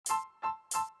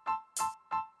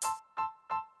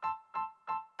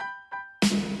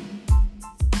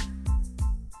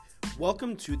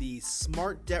Welcome to the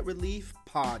Smart Debt Relief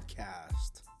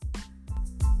Podcast.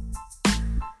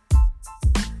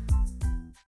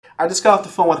 I just got off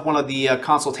the phone with one of the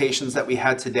consultations that we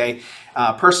had today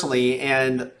personally,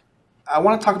 and I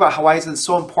want to talk about why it's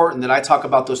so important that I talk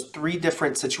about those three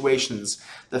different situations,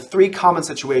 the three common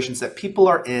situations that people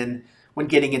are in when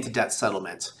getting into debt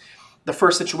settlement. The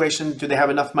first situation, do they have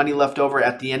enough money left over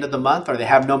at the end of the month, or they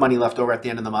have no money left over at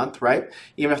the end of the month, right?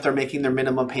 Even if they're making their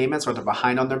minimum payments or they're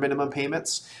behind on their minimum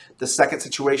payments. The second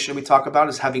situation we talk about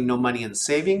is having no money in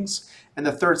savings. And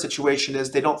the third situation is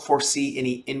they don't foresee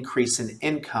any increase in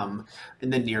income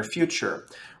in the near future.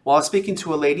 Well, I was speaking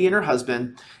to a lady and her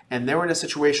husband, and they were in a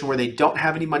situation where they don't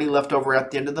have any money left over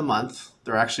at the end of the month.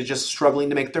 They're actually just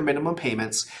struggling to make their minimum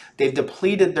payments. They've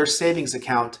depleted their savings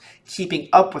account, keeping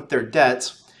up with their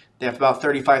debt. They have about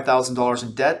 $35,000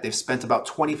 in debt. They've spent about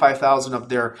 $25,000 of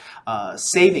their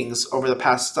savings over the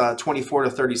past 24 to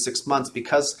 36 months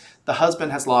because the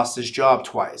husband has lost his job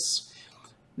twice.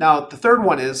 Now, the third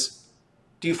one is,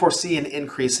 do you foresee an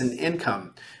increase in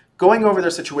income? Going over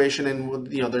their situation and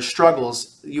their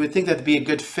struggles, you would think that'd be a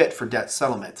good fit for debt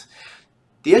settlement.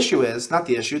 The issue is, not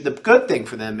the issue, the good thing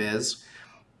for them is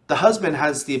the husband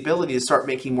has the ability to start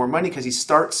making more money because he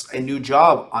starts a new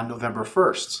job on November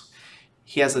 1st.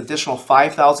 He has an additional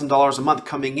 $5,000 a month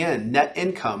coming in, net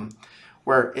income,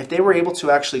 where if they were able to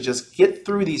actually just get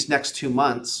through these next 2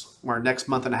 months, or next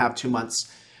month and a half, 2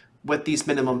 months, with these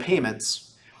minimum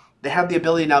payments, they have the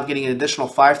ability now of getting an additional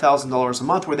 $5,000 a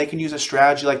month where they can use a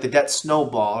strategy like the debt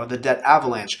snowball or the debt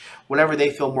avalanche, whatever they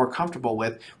feel more comfortable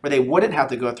with, where they wouldn't have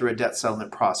to go through a debt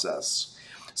settlement process.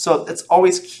 So it's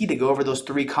always key to go over those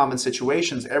three common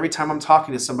situations. Every time I'm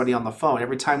talking to somebody on the phone,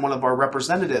 every time one of our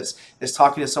representatives is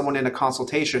talking to someone in a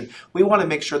consultation, we want to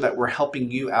make sure that we're helping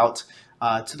you out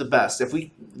to the best. If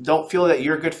we don't feel that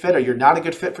you're a good fit or you're not a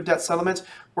good fit for debt settlement,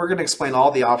 we're going to explain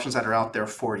all the options that are out there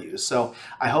for you. So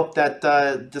I hope that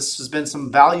this has been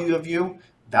some value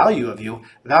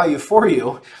for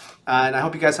you, and I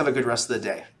hope you guys have a good rest of the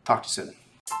day. Talk to you soon.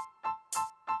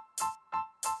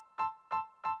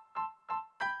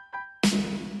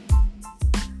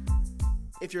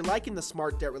 If you're liking the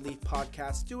Smart Debt Relief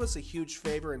Podcast, do us a huge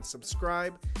favor and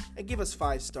subscribe and give us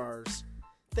 5 stars.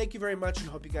 Thank you very much and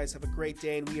hope you guys have a great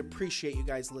day, and we appreciate you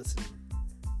guys listening.